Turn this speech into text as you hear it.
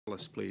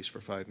Nicholas, please, for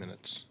 5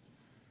 minutes.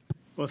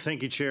 Well,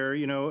 thank you, Chair.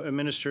 You know,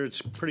 Minister,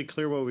 it's pretty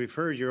clear what we've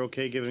heard. You're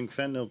okay giving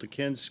fentanyl to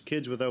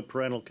kids without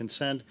parental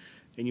consent,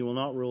 and you will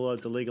not rule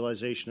out the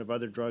legalization of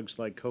other drugs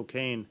like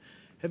cocaine.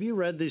 Have you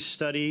read this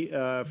study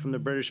from the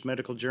British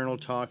Medical Journal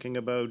talking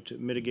about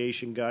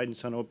mitigation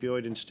guidance on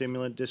opioid and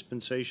stimulant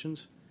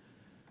dispensations?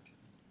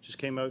 Just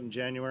came out in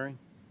January.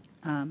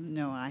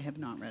 No, I have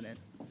not read it.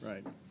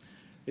 Right.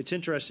 It's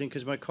interesting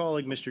because my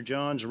colleague, Mr.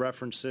 Johns,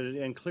 referenced it,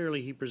 and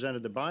clearly he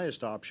presented the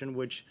biased option,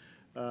 which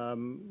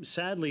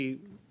sadly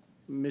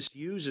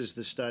misuses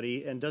the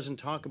study and doesn't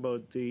talk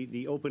about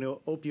the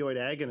opioid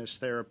agonist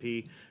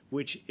therapy,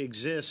 which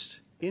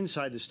exists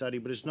inside the study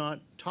but is not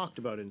talked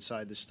about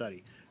inside the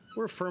study.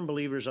 We're firm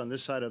believers on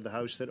this side of the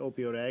House that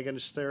opioid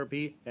agonist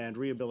therapy and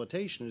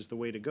rehabilitation is the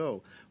way to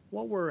go.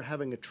 What we're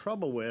having a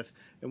trouble with,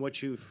 and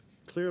what you've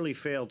clearly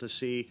failed to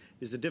see,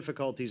 is the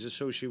difficulties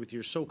associated with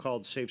your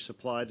so-called safe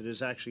supply that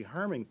is actually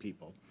harming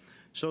people.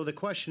 So the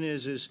question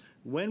is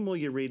when will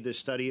you read this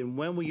study, and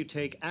when will you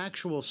take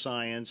actual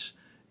science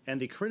and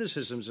the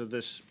criticisms of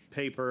this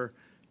paper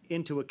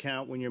into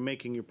account when you're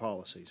making your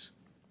policies?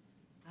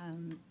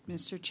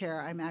 Mr.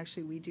 Chair,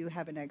 we do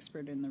have an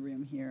expert in the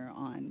room here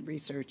on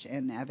research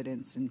and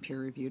evidence and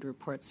peer-reviewed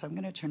reports, so I'm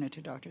going to turn it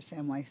to Dr.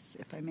 Sam Weiss,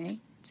 if I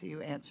may,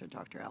 to answer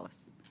Dr. Ellis.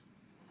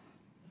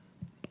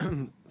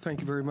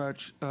 Thank you very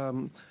much.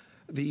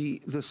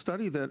 The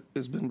study that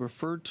has been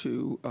referred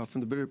to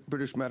from the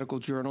British Medical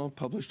Journal,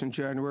 published in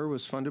January,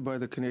 was funded by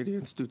the Canadian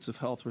Institutes of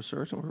Health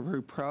Research, and we're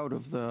very proud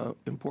of the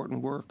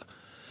important work.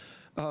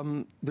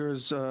 Excuse me,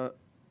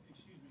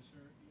 sir.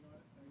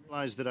 I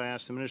realize that I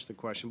asked the minister the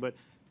question, but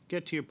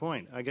get to your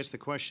point. I guess the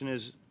question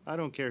is, I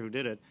don't care who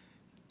did it.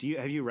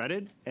 Have you read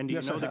it? And do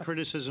you know the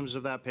criticisms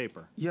of that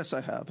paper? Yes,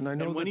 I have. And I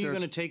know when are you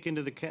going to take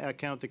into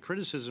account the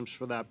criticisms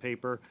for that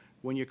paper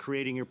when you're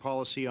creating your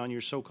policy on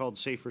your so-called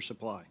safer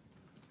supply?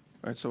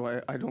 Right, so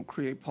I don't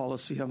create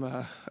policy. I'm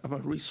a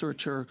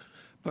researcher.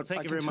 But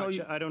thank you very much.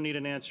 I don't need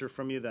an answer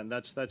from you then.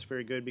 That's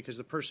very good, because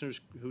the person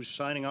who's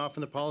signing off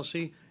on the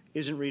policy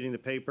isn't reading the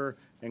paper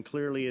and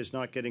clearly is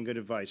not getting good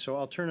advice. So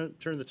I'll turn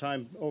the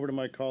time over to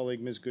my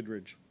colleague, Ms.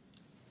 Goodridge.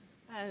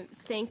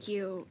 Thank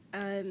you.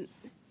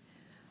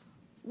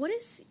 What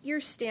is your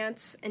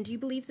stance, and do you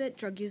believe that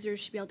drug users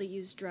should be able to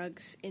use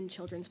drugs in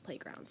children's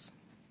playgrounds?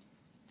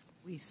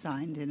 We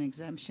signed an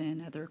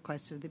exemption at the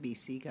request of the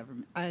BC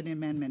government, an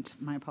amendment,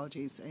 my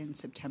apologies, in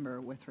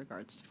September with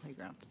regards to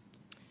playgrounds.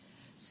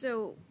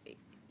 So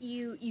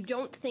you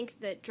don't think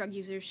that drug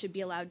users should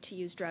be allowed to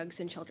use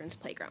drugs in children's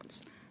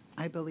playgrounds?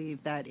 I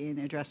believe that in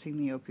addressing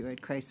the opioid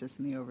crisis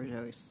and the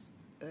overdose,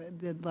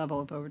 the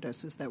level of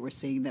overdoses that we're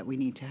seeing, that we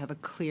need to have a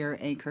clear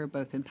anchor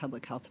both in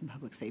public health and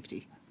public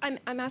safety.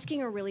 I'm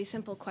asking a really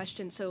simple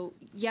question. So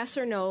yes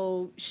or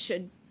no,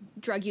 should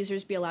drug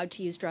users be allowed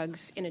to use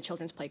drugs in a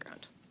children's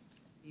playground?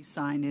 We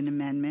signed an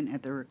amendment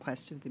at the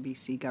request of the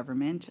BC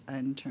government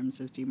in terms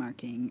of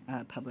demarking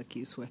public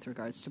use with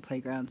regards to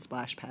playgrounds,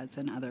 splash pads,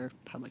 and other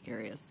public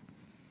areas.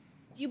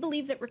 Do you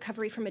believe that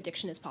recovery from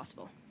addiction is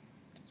possible?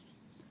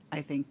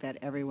 I think that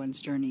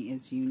everyone's journey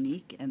is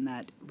unique and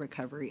that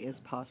recovery is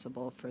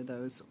possible for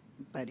those,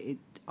 but it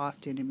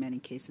often, in many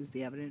cases,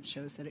 the evidence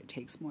shows that it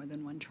takes more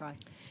than one try.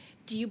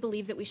 Do you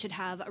believe that we should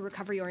have a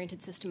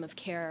recovery-oriented system of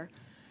care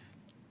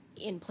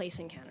in place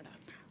in Canada?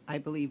 I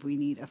believe we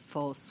need a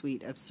full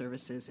suite of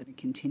services and a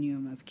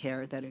continuum of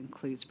care that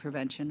includes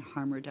prevention,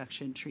 harm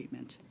reduction,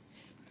 treatment.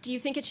 Do you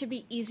think it should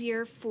be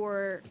easier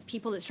for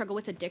people that struggle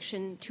with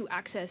addiction to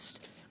access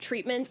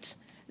treatment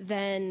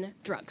than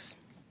drugs?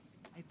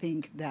 I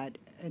think that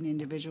an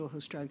individual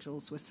who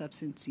struggles with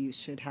substance use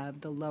should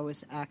have the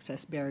lowest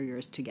access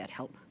barriers to get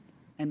help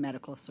and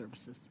medical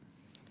services.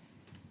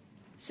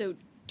 So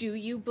do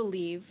you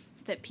believe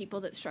that people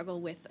that struggle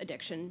with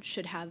addiction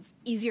should have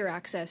easier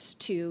access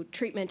to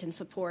treatment and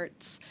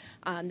supports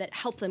that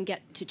help them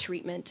get to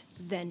treatment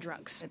than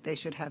drugs? That they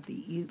should have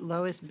the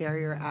lowest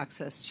barrier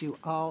access to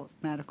all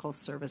medical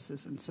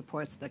services and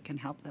supports that can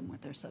help them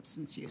with their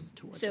substance use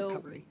towards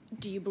recovery. So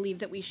do you believe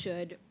that we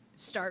should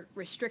start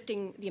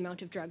restricting the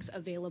amount of drugs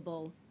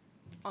available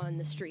on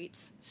the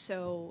streets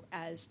so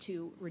as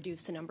to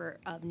reduce the number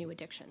of new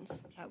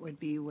addictions? That would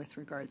be with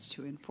regards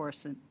to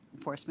enforcement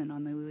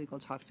on the illegal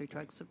toxic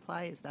drug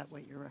supply. Is that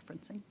what you're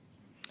referencing?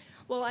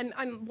 Well,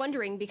 I'm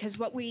wondering, because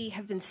what we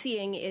have been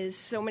seeing is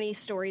so many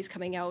stories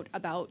coming out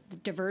about the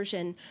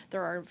diversion.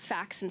 There are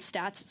facts and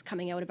stats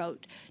coming out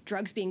about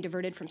drugs being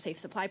diverted from safe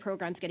supply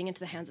programs, getting into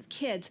the hands of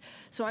kids.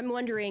 So I'm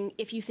wondering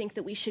if you think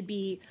that we should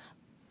be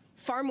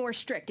far more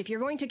strict. If you're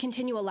going to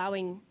continue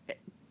allowing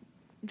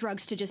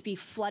drugs to just be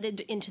flooded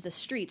into the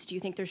streets, do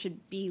you think there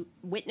should be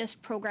witness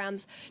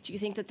programs? Do you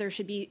think that there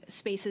should be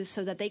spaces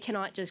so that they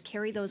cannot just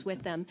carry those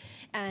with them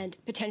and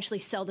potentially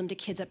sell them to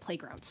kids at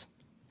playgrounds?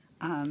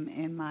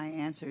 In my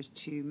answers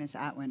to Ms.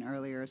 Atwin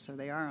earlier, so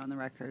they are on the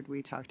record,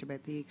 we talked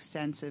about the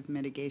extensive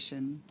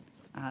mitigation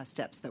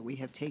steps that we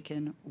have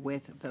taken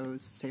with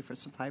those safer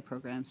supply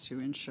programs to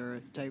ensure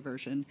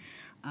diversion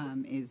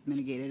is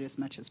mitigated as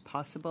much as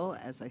possible.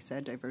 As I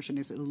said, diversion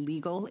is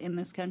illegal in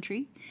this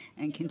country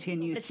and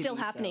continues It's to still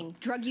be happening. so.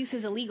 Drug use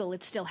is illegal.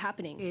 It's still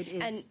happening. It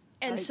is.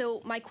 And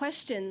so my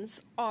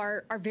questions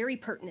are very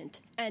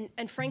pertinent.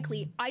 And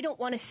frankly, I don't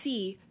want to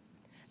see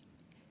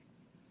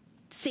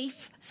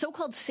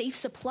so-called safe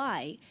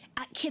supply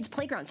at kids'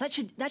 playgrounds. That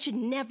should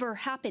never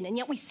happen. And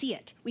yet we see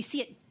it. We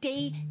see it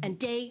day and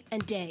day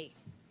and day.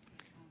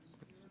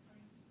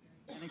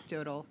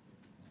 Anecdotal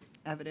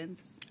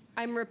evidence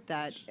I'm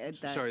that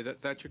Sorry,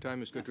 that's your time,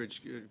 Ms.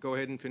 Goodrich. Go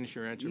ahead and finish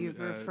your answer, you've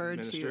referred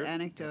Minister. to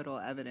anecdotal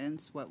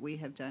evidence. What we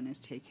have done is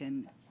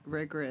taken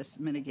rigorous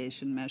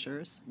mitigation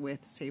measures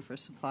with safer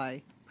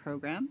supply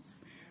programs.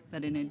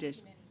 But in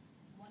addition,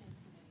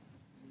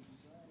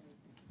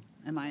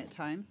 am I at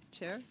time,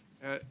 Chair?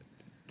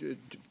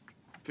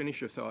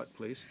 Finish your thought,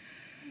 please.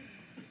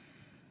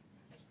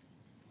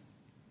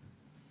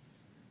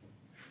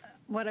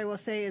 What I will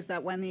say is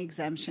that when the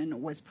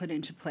exemption was put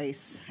into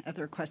place at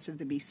the request of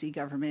the BC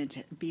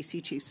government,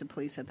 BC chiefs of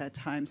police at that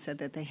time said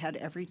that they had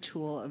every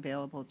tool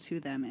available to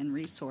them and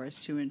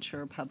resource to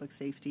ensure public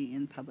safety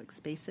in public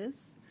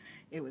spaces.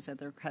 It was at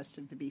the request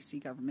of the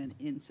BC government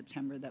in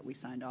September that we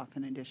signed off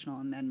on additional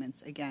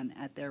amendments, again,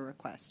 at their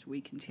request. We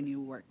continue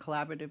to work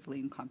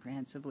collaboratively and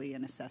comprehensively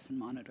and assess and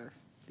monitor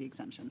the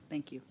exemption.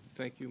 Thank you.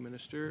 Thank you,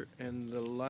 Minister. And the